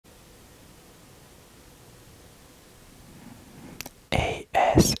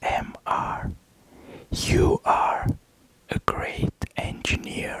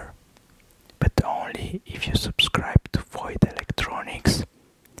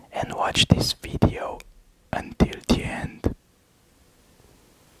watch this video until the end.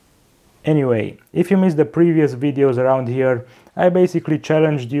 Anyway, if you missed the previous videos around here, I basically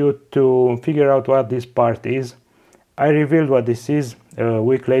challenged you to figure out what this part is. I revealed what this is a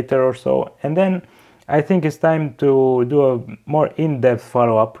week later or so, and then I think it's time to do a more in-depth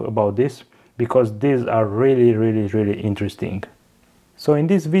follow-up about this, because these are really interesting. So in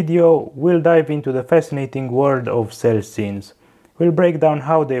this video, we'll dive into the fascinating world of selsyns. We'll break down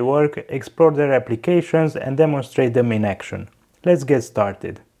how they work, explore their applications, and demonstrate them in action. Let's get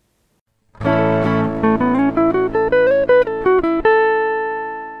started.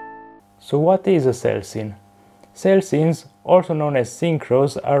 So what is a selsyn? Selsyns, also known as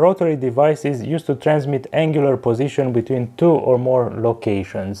synchros, are rotary devices used to transmit angular position between two or more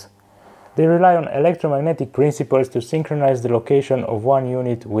locations. They rely on electromagnetic principles to synchronize the location of one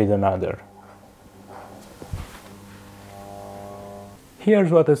unit with another.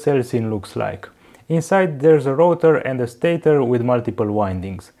 Here's what a selsyn looks like. Inside there's a rotor and a stator with multiple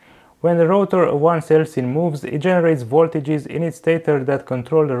windings. When the rotor of one selsyn moves, it generates voltages in its stator that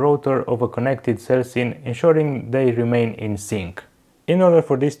control the rotor of a connected selsyn, ensuring they remain in sync. In order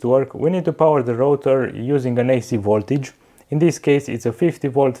for this to work, we need to power the rotor using an AC voltage. In this case, it's a 50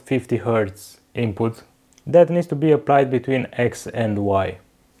 volt 50 Hz input that needs to be applied between X and Y.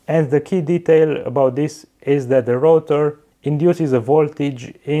 And the key detail about this is that the rotor induces a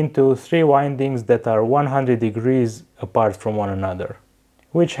voltage into three windings that are 100 degrees apart from one another,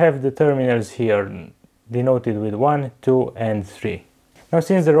 which have the terminals here denoted with 1, 2 and 3. Now,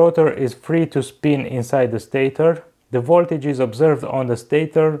 since the rotor is free to spin inside the stator, the voltages observed on the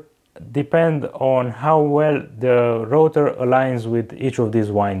stator depend on how well the rotor aligns with each of these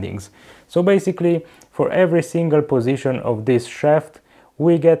windings. So basically, for every single position of this shaft,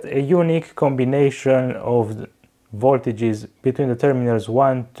 we get a unique combination of voltages between the terminals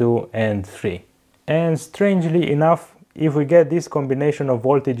 1, 2 and 3. And strangely enough, if we get this combination of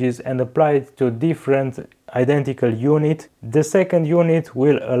voltages and apply it to different identical unit, the second unit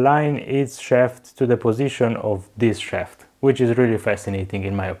will align its shaft to the position of this shaft, which is really fascinating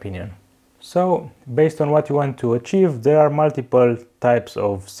in my opinion. So, based on what you want to achieve, there are multiple types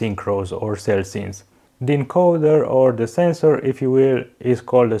of synchros or selsyns. The encoder, or the sensor if you will, is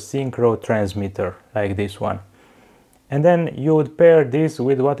called a synchro transmitter, like this one. And then you would pair this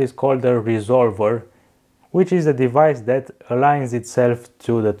with what is called a resolver, which is a device that aligns itself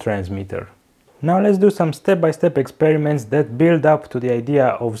to the transmitter. Now let's do some step-by-step experiments that build up to the idea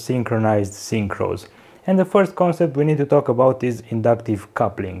of synchronized synchros. And the first concept we need to talk about is inductive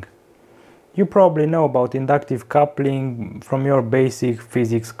coupling. You probably know about inductive coupling from your basic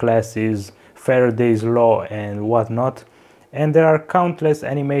physics classes, Faraday's law and whatnot, and there are countless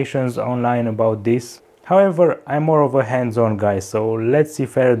animations online about this. However, I'm more of a hands-on guy, so let's see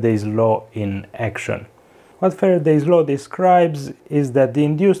Faraday's law in action. What Faraday's law describes is that the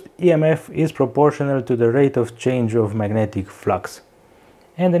induced EMF is proportional to the rate of change of magnetic flux.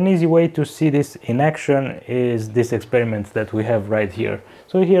 And an easy way to see this in action is this experiment that we have right here.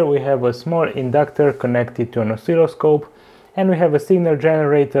 So here we have a small inductor connected to an oscilloscope, and we have a signal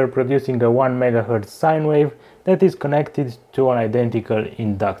generator producing a 1 MHz sine wave that is connected to an identical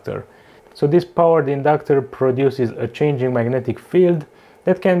inductor. So this powered inductor produces a changing magnetic field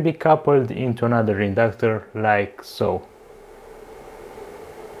that can be coupled into another inductor, like so.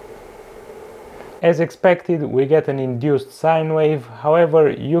 As expected, we get an induced sine wave.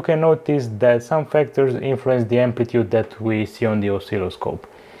 However, you can notice that some factors influence the amplitude that we see on the oscilloscope.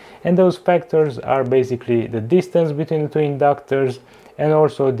 And those factors are basically the distance between the two inductors and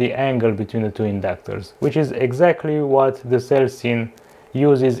also the angle between the two inductors, which is exactly what the selsyn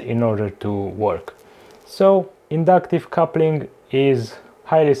uses in order to work. So inductive coupling is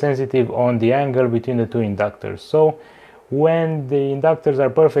highly sensitive on the angle between the two inductors. So when the inductors are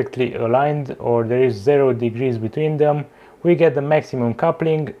perfectly aligned, or there is 0 degrees between them, we get the maximum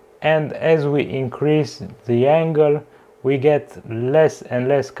coupling, and as we increase the angle, we get less and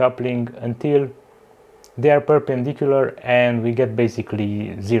less coupling until they are perpendicular and we get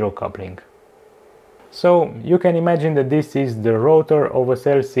basically 0 coupling. So you can imagine that this is the rotor of a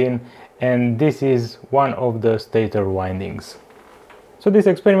selsyn and this is one of the stator windings. So this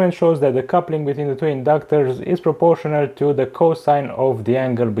experiment shows that the coupling between the two inductors is proportional to the cosine of the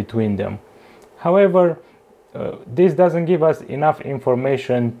angle between them. However, this doesn't give us enough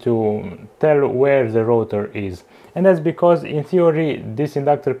information to tell where the rotor is. And that's because in theory this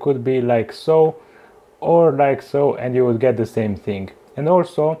inductor could be like so or like so, and you would get the same thing. And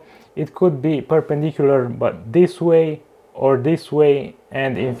also it could be perpendicular but this way or this way,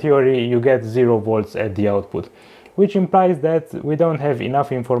 and in theory you get 0 volts at the output. which implies that we don't have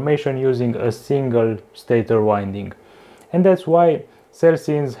enough information using a single stator winding. And that's why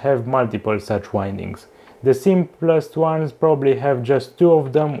selsyns have multiple such windings. The simplest ones probably have just two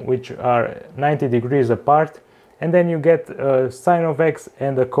of them, which are 90 degrees apart, and then you get a sine of x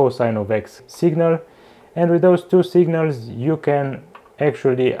and a cosine of x signal, and with those two signals you can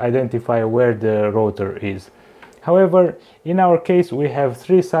actually identify where the rotor is. However, in our case we have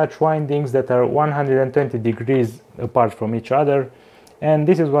three such windings that are 120 degrees apart from each other, and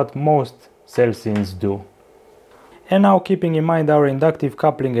this is what most selsyns do. And now, keeping in mind our inductive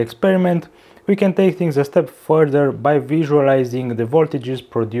coupling experiment, we can take things a step further by visualizing the voltages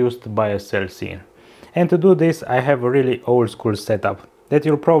produced by a selsyn. And to do this I have a really old school setup that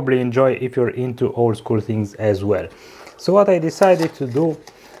you'll probably enjoy if you're into old school things as well. So what I decided to do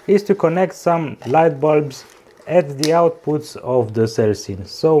is to connect some light bulbs at the outputs of the selsyn.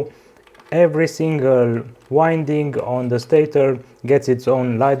 So every single winding on the stator gets its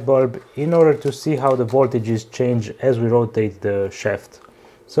own light bulb in order to see how the voltages change as we rotate the shaft.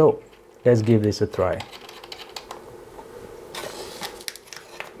 So let's give this a try.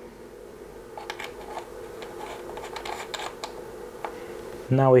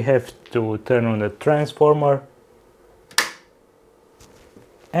 Now we have to turn on the transformer,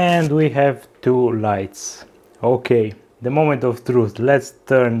 and we have two lights. Okay, the moment of truth. Let's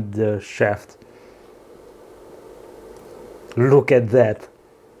turn the shaft. Look at that.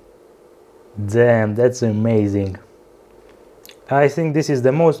 Damn, that's amazing. I think this is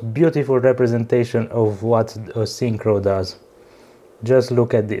the most beautiful representation of what a synchro does. Just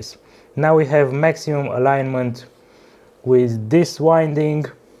look at this. Now we have maximum alignment with this winding.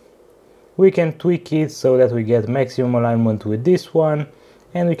 We can tweak it so that we get maximum alignment with this one,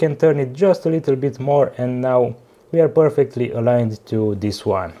 and we can turn it just a little bit more, and now we are perfectly aligned to this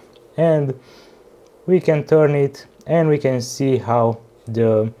one. And we can turn it and we can see how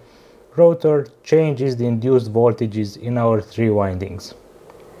the rotor changes the induced voltages in our three windings.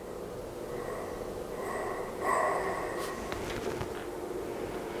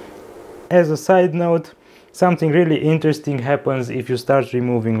 As a side note, something really interesting happens if you start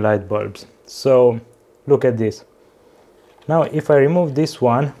removing light bulbs. So look at this. Now if I remove this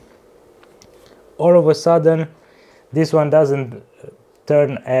one, all of a sudden this one doesn't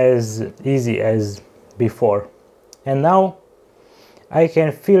turn as easy as before, and now I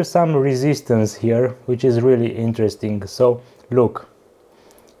can feel some resistance here, which is really interesting. So look,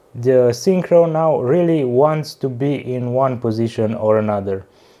 the synchro now really wants to be in one position or another.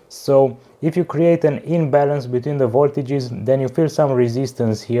 So if you create an imbalance between the voltages, then you feel some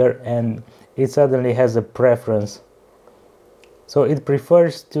resistance here, and it suddenly has a preference. So it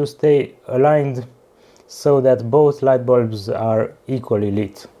prefers to stay aligned so that both light bulbs are equally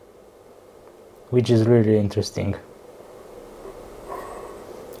lit, which is really interesting.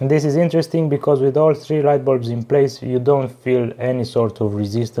 And this is interesting because with all three light bulbs in place, you don't feel any sort of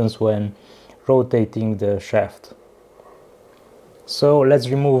resistance when rotating the shaft. So let's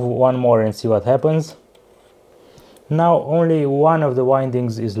remove one more and see what happens. Now only one of the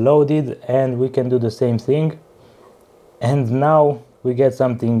windings is loaded, and we can do the same thing. And now we get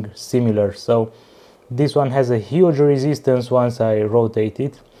something similar. So this one has a huge resistance once I rotate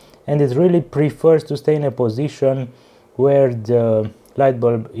it, and it really prefers to stay in a position where the light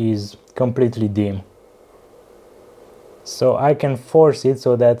bulb is completely dim. So I can force it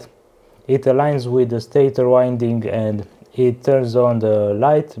so that it aligns with the stator winding and it turns on the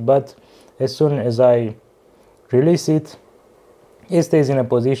light, but as soon as I release it, it stays in a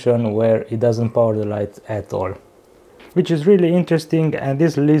position where it doesn't power the light at all. Which is really interesting, and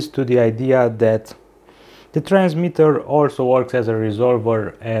this leads to the idea that the transmitter also works as a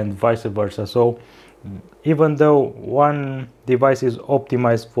resolver and vice versa. So even though one device is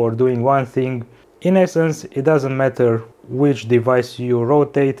optimized for doing one thing, in essence it doesn't matter which device you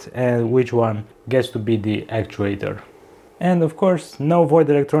rotate and which one gets to be the actuator. And of course, no Void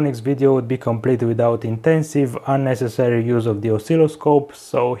Electronics video would be complete without intensive, unnecessary use of the oscilloscope,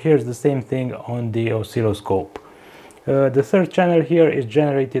 so here's the same thing on the oscilloscope. The third channel here is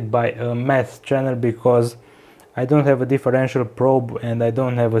generated by a math channel because I don't have a differential probe and I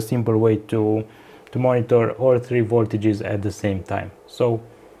don't have a simple way to monitor all three voltages at the same time. So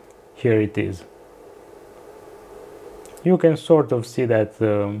here it is. You can sort of see that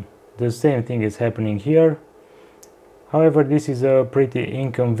the same thing is happening here. However, this is a pretty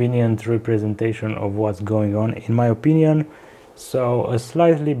inconvenient representation of what's going on, in my opinion. So a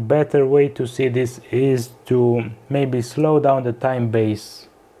slightly better way to see this is to maybe slow down the time base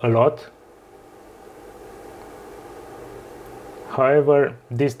a lot. However,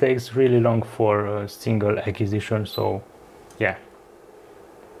 this takes really long for a single acquisition, so yeah.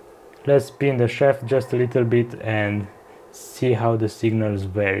 Let's spin the shaft just a little bit and see how the signals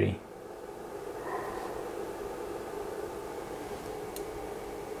vary.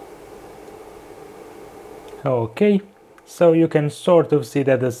 Okay, so you can sort of see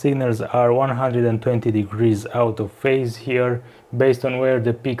that the signals are 120 degrees out of phase here, based on where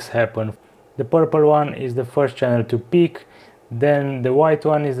the peaks happen. The purple one is the first channel to peak, then the white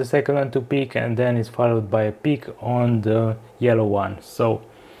one is the second one to peak, and then it's followed by a peak on the yellow one. So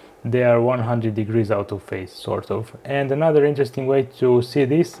they are 100 degrees out of phase, sort of. And another interesting way to see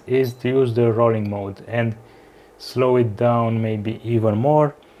this is to use the rolling mode and slow it down maybe even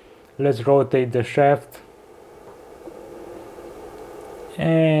more. Let's rotate the shaft,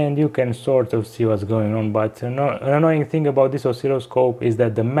 and you can sort of see what's going on, but an annoying thing about this oscilloscope is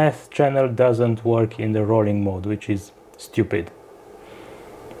that the math channel doesn't work in the rolling mode, which is stupid.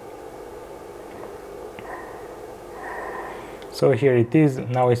 So here it is.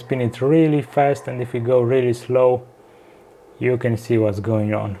 Now I spin it really fast, and if we go really slow, you can see what's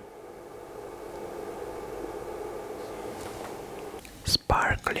going on.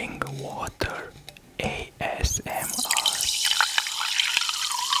 Sparkling water ASMR.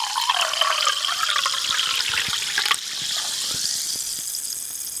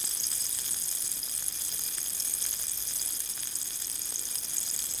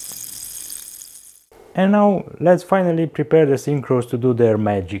 And now let's finally prepare the synchros to do their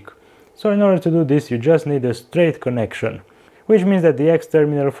magic. So in order to do this, you just need a straight connection, which means that the X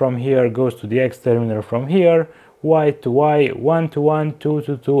terminal from here goes to the X terminal from here, Y to Y, 1 to 1, 2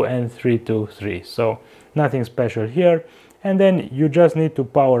 to 2, and 3 to 3. So nothing special here. And then you just need to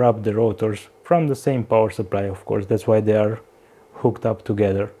power up the rotors from the same power supply, of course. That's why they are hooked up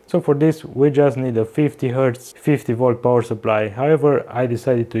together. So for this we just need a 50 Hz 50 volt power supply. However, I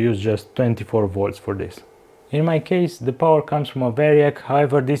decided to use just 24 volts for this. In my case, the power comes from a variac.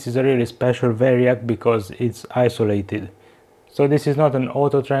 However, this is a really special variac because it's isolated. So this is not an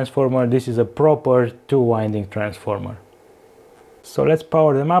auto transformer, this is a proper 2-winding transformer. So let's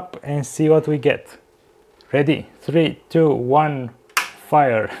power them up and see what we get. Ready? 3, 2, 1,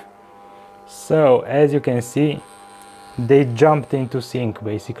 fire! So as you can see, they jumped into sync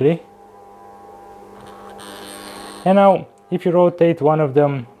basically. And now if you rotate one of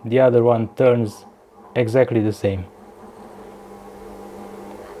them, the other one turns exactly the same.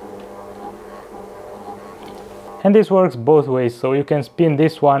 And this works both ways, so you can spin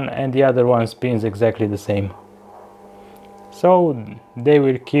this one and the other one spins exactly the same. So they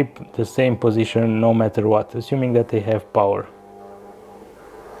will keep the same position no matter what, assuming that they have power.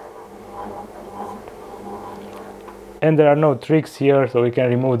 And there are no tricks here, so we can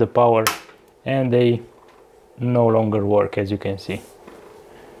remove the power and they no longer work, as you can see.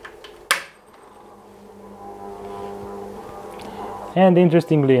 And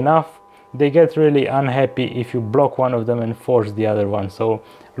interestingly enough, they get really unhappy if you block one of them and force the other one. So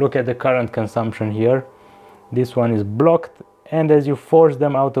look at the current consumption here. This one is blocked, and as you force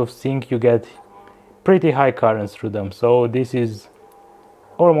them out of sync, you get pretty high currents through them. So this is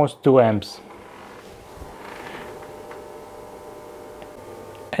almost 2 amps.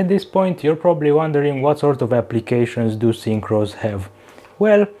 At this point, you're probably wondering what sort of applications do synchros have.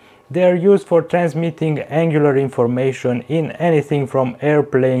 Well, they are used for transmitting angular information in anything from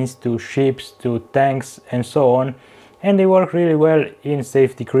airplanes to ships to tanks and so on, and they work really well in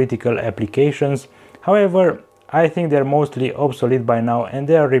safety critical applications. However, I think they're mostly obsolete by now and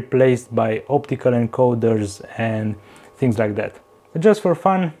they are replaced by optical encoders and things like that. But just for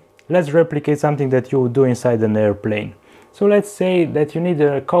fun, let's replicate something that you would do inside an airplane. So let's say that you need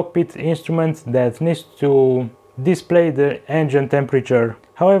a cockpit instrument that needs to display the engine temperature.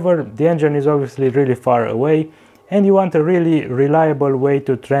 However, the engine is obviously really far away and you want a really reliable way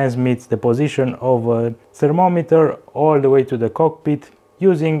to transmit the position of a thermometer all the way to the cockpit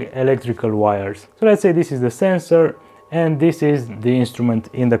using electrical wires. So let's say this is the sensor and this is the instrument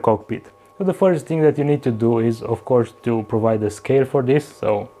in the cockpit. So the first thing that you need to do is, of course, to provide a scale for this.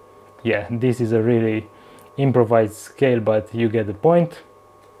 So yeah, this is a really improvised scale, but you get the point.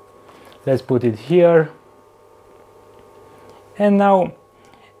 Let's put it here. And now,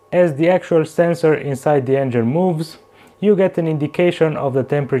 as the actual sensor inside the engine moves, you get an indication of the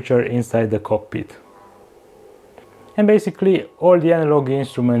temperature inside the cockpit. And basically all the analog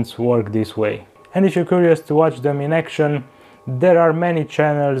instruments work this way. And if you're curious to watch them in action, there are many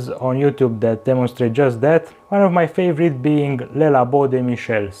channels on YouTube that demonstrate just that, one of my favorite being Le Labo de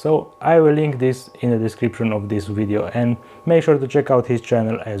Michel. So I will link this in the description of this video and make sure to check out his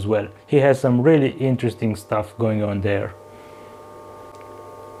channel as well. He has some really interesting stuff going on there.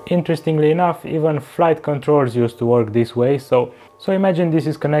 Interestingly enough, even flight controls used to work this way, so imagine this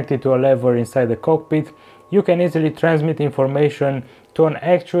is connected to a lever inside the cockpit. You can easily transmit information to an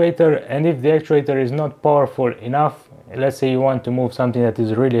actuator, and if the actuator is not powerful enough, let's say you want to move something that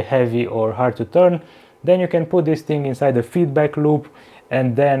is really heavy or hard to turn, then you can put this thing inside the feedback loop,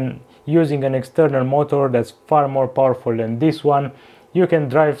 and then using an external motor that's far more powerful than this one, you can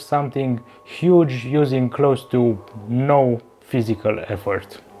drive something huge using close to no physical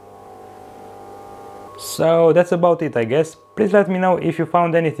effort. So that's about it, I guess. Please let me know if you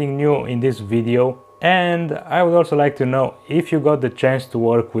found anything new in this video, and I would also like to know if you got the chance to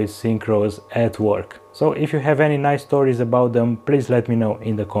work with synchros at work. So if you have any nice stories about them, please let me know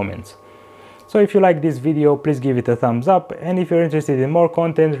in the comments. So if you like this video, please give it a thumbs up, and if you're interested in more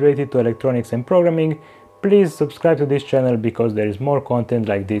content related to electronics and programming, please subscribe to this channel because there is more content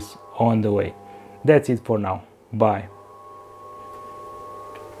like this on the way. That's it for now. Bye.